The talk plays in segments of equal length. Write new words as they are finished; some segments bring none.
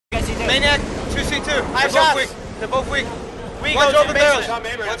Maniac, 2C2. They're both weak. One's open barrels.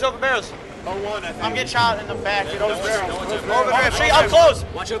 One's open barrels. I'm getting shot in the back. Over Tree, up close.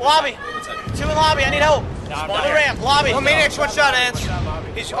 Lobby. 2 in lobby. I need help. Another ramp. Lobby. Oh, Maniac's one shot, Ants.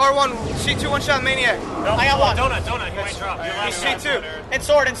 He's R1. C2 one shot, Maniac. I got one. Donut. He might drop. He's C2. And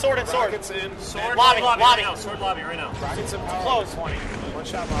sword. Sword Lobby. right now. Sword lobby right now. Close. One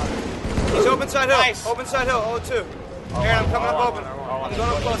shot lobby. He's open side hill. Nice. Open side hill. 0-2. Aaron, I'm coming up open. I'm going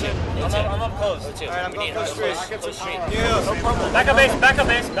up close. I'm up close. Alright, I'm going close street. Back up base.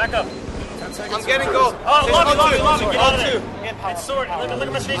 Back up. I'm getting gold. Oh, lobby. Get out of there. 0-2. It's sword. Look at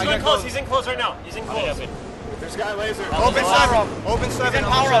him. He's going close. He's in close right now. He's in close. There's guy laser. Open 7. Open 7. He's in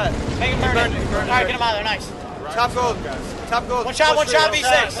power up. Make him burn it. Alright, get him out of there. Nice. Top gold. One shot,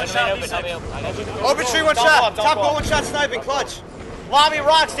 V6. Open tree, one shot. Top gold, one shot sniping. Clutch. Lobby,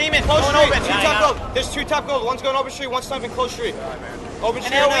 rocks, demon. Close Going open. open. 2 top gold. There's 2 top gold. One's going open street. One's sniping close street. Open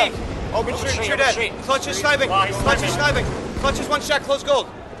street. Open street. True dead. Clutch is sniping. Clutch is sniping. Clutch is one shot. Close gold.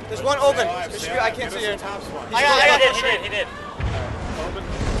 There's one open. I can't see here. He did.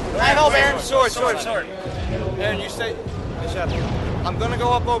 I help, Aaron. Sword. Aaron, you stay. Nice shot. I'm gonna go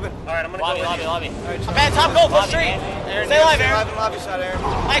up open. Alright, I'm gonna go lobby. I'm at top goal, full street. Stay alive, Aaron. Lobby side, Aaron.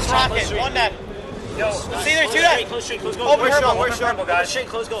 Nice rocket. One dead. Yo, see there, 2 dead. Close goal. Where's Sean? Where's Sean? Guys.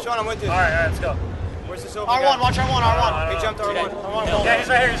 Close goal. Sean, I'm with you. Alright, let's go. Where's this open? R1, watch R1. He jumped R1. Yeah, he's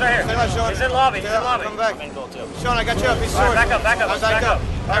right here. Stay alive, Sean. He's in lobby. Come back. Sean, I got you up. He's sword. Back up. I'm back up.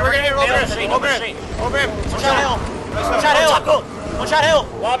 Alright, we're gonna hit over him. One shot hill. One shot hill.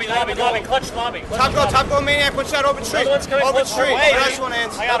 Lobby. Clutch lobby. Top goal, Maniac. One shot, open street. Open street. Nice one,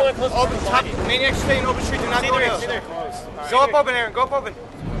 Ants. I got him. Open top. Maniac stay in open street. Do not go hill. Go up open, Aaron. Go up open.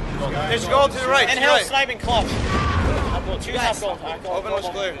 There's gold to the right. And hill sniping clutch. Two top gold. Open was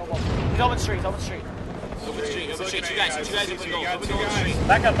clear. He's open street. Open street. You guys open goal.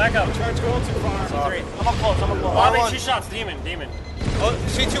 Back up. Charge gold too far. I'm up close. Lobby, 2 shots. Demon. Oh,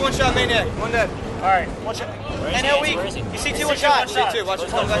 C2 one shot, Maniac. One dead. Alright. One shot. And hill weak. You see 2 one shot. C2. Watch it.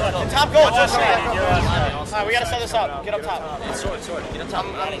 Top gold. Alright, we gotta set this up. Get up top. Sword. Get up top.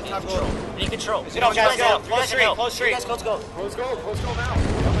 Top gold. Be in control. Get up, guys. Go. Close street. You guys close goal. Close gold now.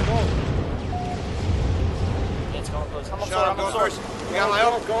 I'm up Sean, I'm going sword. first. You got my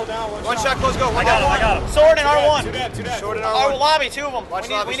open. Gold down. One shot, close goal. I got him. Sword and R1. Two dead. Short and Our R1. lobby, 2 of them.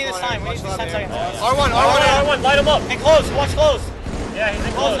 We need this time. We need this 10 seconds. R1. Light him up. And close. Watch close. Yeah, he's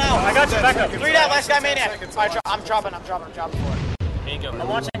in Close now. I got you. Back up. 3 down. Last guy, Maniac. Alright, I'm dropping for it. Here you go. I'm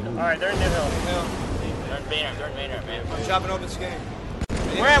watching. Alright, they're in New Hill. They're in Banner. I'm dropping open skinny.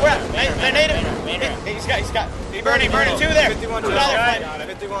 We're at. They're native. He's got. Burning. 2 there.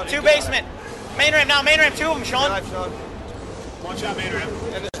 51. 2 basement. Main ramp now. 2 of them, Sean. One shot main ramp.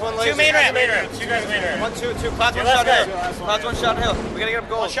 And there's one laser. 2 main ramp. 2 guys main ramp. 1, 2. Clouds one shot hill. Clouds one shot hill. We gotta get up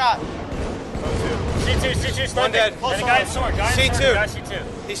gold. One shot. C2, One dead. And the guy in sword. C2.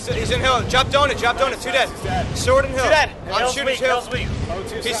 He's in hill. Drop donut. 2 dead. Sword and hill. 2 dead. I'm shooting hill. Weak.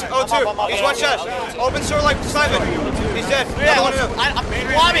 He's 0-2. He's one shot. Open sword like Simon. He's dead. Another one hill.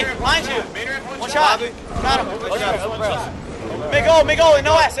 Lobby. Line 2. One shot. Got him. Big O. In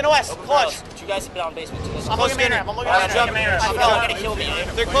OS. Clutch. You guys have been on basement. I'm looking main ramp. They're gonna kill me.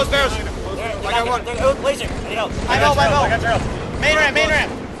 They're close barrels. I got one. Laser. I need help. I know. Main ramp. Main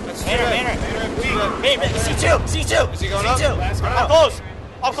ramp. C2. Is he going up?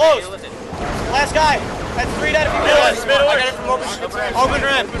 I'm close. Last guy. That's 3 dead if you I got it from Open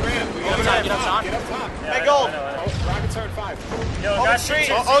ramp. Get up, Sean. Big gold. Rockets are at 5. Yo, Open guys, street.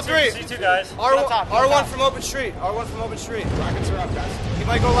 C2 guys. R1 from open street. Rockets are up, guys. He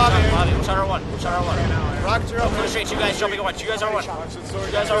might go lobby. Which on R1? Rockets are up. Push straight. 2 guys jumping on 1. 2 guys are 1. You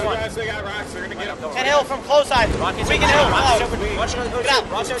guys are 1. They got rocks. They're gonna get up. And hill from close side. We can hill. Watch it. Get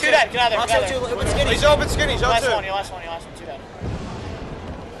out. 2 dead. Get out of there. He's open skinny. He's Last 0-2. one. 2 dead.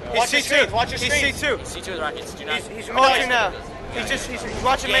 He's C2. Watch your street. He's C2. C2 with Rockets. Do not. He's 0-2 now. He's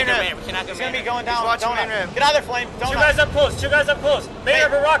watching main ramp. We cannot go He's gonna be main going down. watching main ramp. Get out of there, Flame. 2 guys up close. Main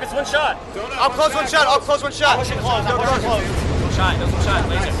ramp for Rockets. 1 shot. I'll close one shot. Pushing close. I'm pushing close. Shot.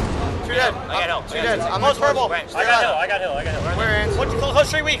 Laser. 2 dead. I got help. 2 dead. I'm Close purple. I got hill. Where Ants? Close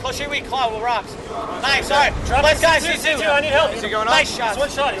street weak. Cloud with rocks. Nice. Sorry. Last guy. C2. I need help. Is he going up? Nice shot. He's 1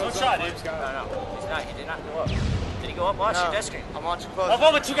 shot, dude. No. He's not. He did not go up. Did he go up? Watch your desk screen. I'm watching close. Up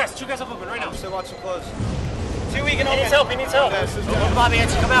open. 2 guys up open right now. I'm still watching close. 2 weak and He needs open. help. Open lobby,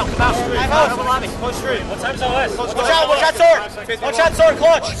 Answer. Come out. Open lobby. Close street. What time's OS? One shot sword. One shot sword.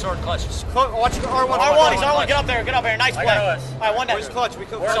 Clutch. Sword clutch. Watch R1. R1. He's R1. Get up there. Nice play. I got All OS. right, 1 dead. Where's clutch? We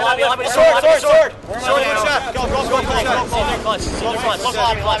could. Lobby. Sword. Sword one shot. Go. Clutch.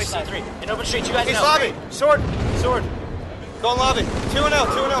 Lobby side. 3. In open street. 2 guys He's know. lobby. Sword. Going lobby. 2-0.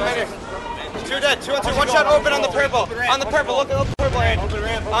 Maniac. Two dead. 2 on 2. One shot open on the purple. On the purple. Look at the purple. Open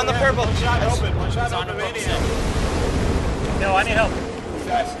ramp. On the purple. One shot open. One shot open. Maniac. No, I need help.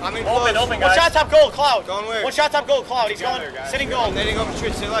 I'm in Open, close. open, One guys. shot. One shot top gold, Cloud. Going where? One shot top gold, Cloud. He's going, sitting gold. Nading open tree.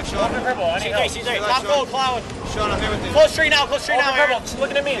 Stay left, Sean. Open purple, I need help. C3. Top gold, Cloud. Sean, I'm here with you. Close tree now, Aaron. Just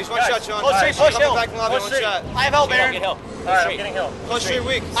looking at me. He's one shot, Sean. Close tree, push hill. Back in lobby, Close one tree. shot. I have help, Aaron. Get help. Alright, I'm getting help. Close tree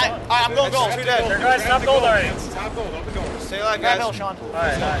weak. Alright, I'm going gold. Two dead. There, guys, top gold already. Top gold. Open gold. Stay alive, Grab guys. hill, Sean.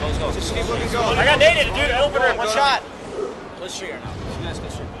 Alright. Just keep looking gold. I got Naded, dude. Open rim, one shot. Close tree or not? You guys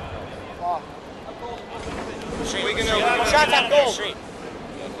close tree. We can One shot top gold. Street.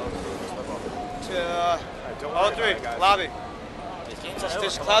 All three. Lobby. Just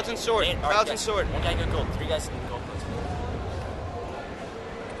There's clouds and sword. Clouds and sword. One guy go gold. 3 guys can go close.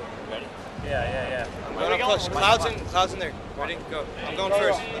 Ready? Yeah. Going up close. Clouds in there. Ready? Go. I'm going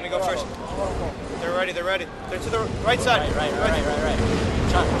first. Let me go first. They're ready. They're to the right side. Right.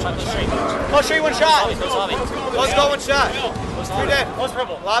 Shot close straight. Close tree, one shot. Close lobby. Close goal, one shot. Three dead. Close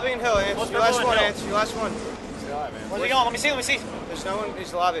purple. Lobby and hill, Ants. Your last one, Ants. Your last one. Where's he going? Let me see. There's no one.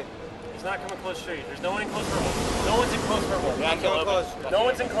 He's lobby. He's not coming close street. There's no one in close purple. No one's in close purple. Yeah, I'm going close. No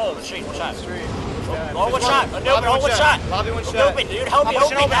one's in close. Street. One shot. Oh, One shot. Open. One shot. Lobby, one shot. Open, dude. Help me.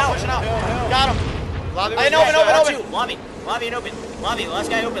 Pushing Open now. Got him. Lobby, I one know, shot. open. Lobby and open. Lobby. Last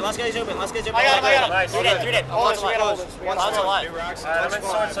guy's open. I got him. Nice. 3 dead. One's One's alive. close. One's alive. Alright, I'm in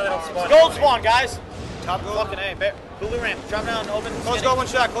sword so they don't spawn. Gold spawn, guys. Top goal. Fucking A. Blue ramp. Drop down, open. Close goal, one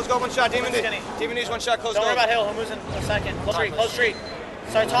shot. Close goal, one shot. Demon Skinny. D. Demon D's one shot. Close Don't goal. worry about hill. Who's in a second. Close street.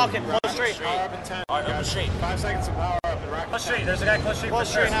 Start talking. Close street. Power up in 10. Alright, open street. 5 seconds of power up and rock. Close street. There's a guy close street. Close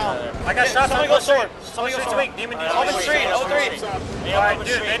street now. I got shots on Somebody go close street. sword. Somebody go Street's sword. weak. Demon D. Open street. 03. Alright,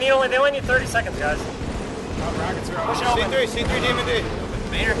 dude. They only need 30 seconds, guys. Rockets are up. Pushing open. C3 Demon D.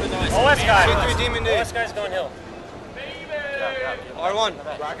 OS guy. C3 Demon D. OS guy's going hill. R1.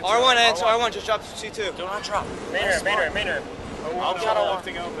 R1, Ants. R1. Just drop C2. Do not drop. Main room. I'll shot on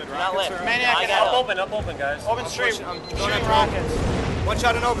lifting open. Not Rockets left. are up. Maniac I and got up open, guys. Open street. I'm going Shooting after rockets. One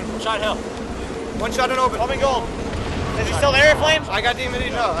shot and open. Shot hill. One shot and open. Open gold. Is he still there, Flame? I got Demon D.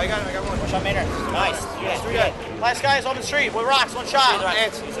 No, I got one. Shot Maynard. Nice. Three dead. Last guy is open street with rocks. One shot.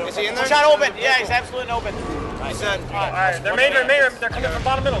 Ants. Is he in there? One shot open. Yeah, he's absolutely open. He's dead. Alright, they're main room. They're coming from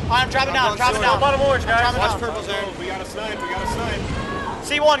bottom middle. I'm dropping down. Bottom orange, guys. Watch purples, Aaron. We got a snipe.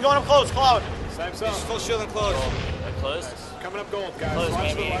 C1 going up close. Cloud. Snipes up. He's full shield and close. Closed. Coming up gold, guys. Close,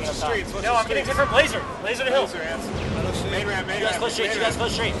 Watch maybe. the streets. No, I'm getting different blazer. Blazer to hill. Laser hands. I don't see. Main ramp. You guys close street.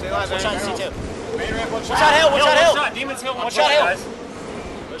 Stay alive, One shot Aaron. C2. Main ramp. One One shot hill. Demons hill. One shot hill.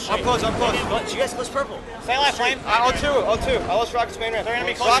 I'm close. You guys close purple. Stay alive, Flame. O2. I lost Rockets main ramp. They're gonna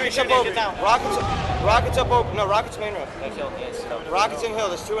be close Rockets to up you, open. get down. Rockets up open. No, Rockets main ramp. Yes. Rockets in hill.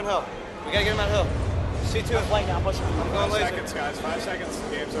 There's 2 in hill. We gotta get him out hill. C2. Flank now, pushing. I'm going 5 laser. seconds, guys. 5 seconds.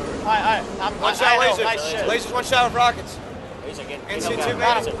 Game's over. Alright. One shot laser. Nice shit. Laser's one shot with Rockets. Laser again. And C2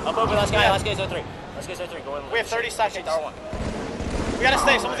 Got baby. him. Up open. Last guy's 03. Go in. We have 30 seconds. R1. We gotta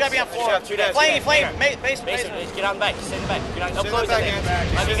stay. Someone's gotta be on floor. Shot, 2 dead. Flame. Base. Get on the back. Stay in the back. You're not up Stay in the close. back,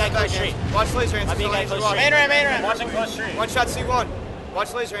 Ants. Might be a guy Stay in the close back, street. Ants. Watch laser, Ants. Might be a guy close street. Main ramp. Watching close street. One shot C1.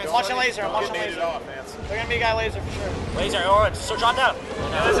 Watch laser, Ants. Watching laser. I'm watching Get naded laser. off, Ants. They're gonna be a guy laser for sure. Laser orange. So drop down.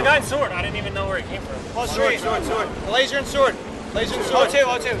 There's a guy in sword. I didn't even know where he came from. Close Sword. street. Laser and sword.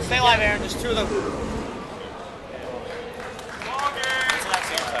 O2. Stay alive, Aaron. There's 2 of them.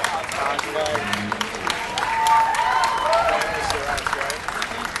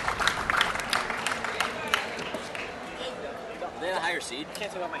 They had a higher seed.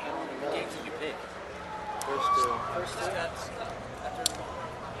 Can't take out my hand. You can't keep your pick. First two.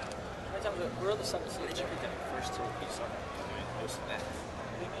 We're the 7th seed. First two. Each summer. Hosting that.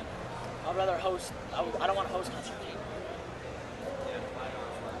 I'd rather host. I don't want to host concert.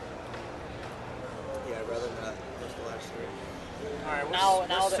 Yeah, I'd rather not. Just the last 3. Alright, Now we're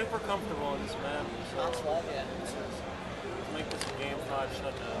that- super comfortable in this map. So That's love, yeah. let's make this a game 5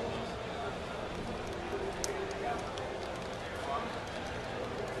 shutdown.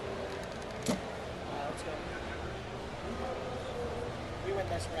 Let's go. We win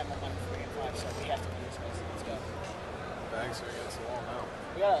this, we're gonna have 1, 3, and 5, so we have to lose this. Let's go. Bags are against the wall now.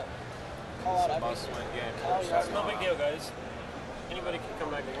 We gotta call out every Must-win game. call your That's no big deal, guys. Anybody can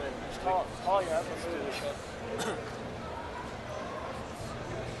come back and win. Just call your efforts to the shit.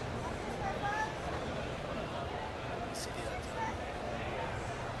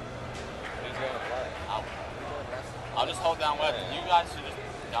 I'll just hold down left. You guys should just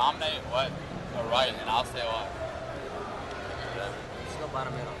dominate what the right, and I'll stay left. Still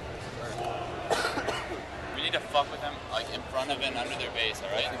bottom middle. We need to fuck with them like in front of and under their base,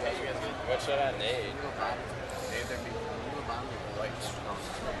 alright? What should I nade? Nade their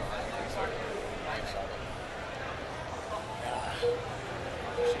right.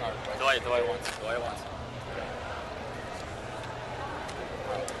 Delay once.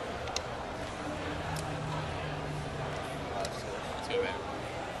 Two, man.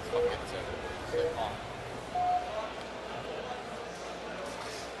 Let's fucking get this over.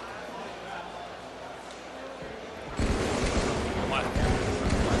 Come on.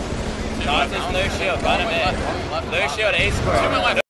 Dodge is blue shield, got him in. Blue shield, A square.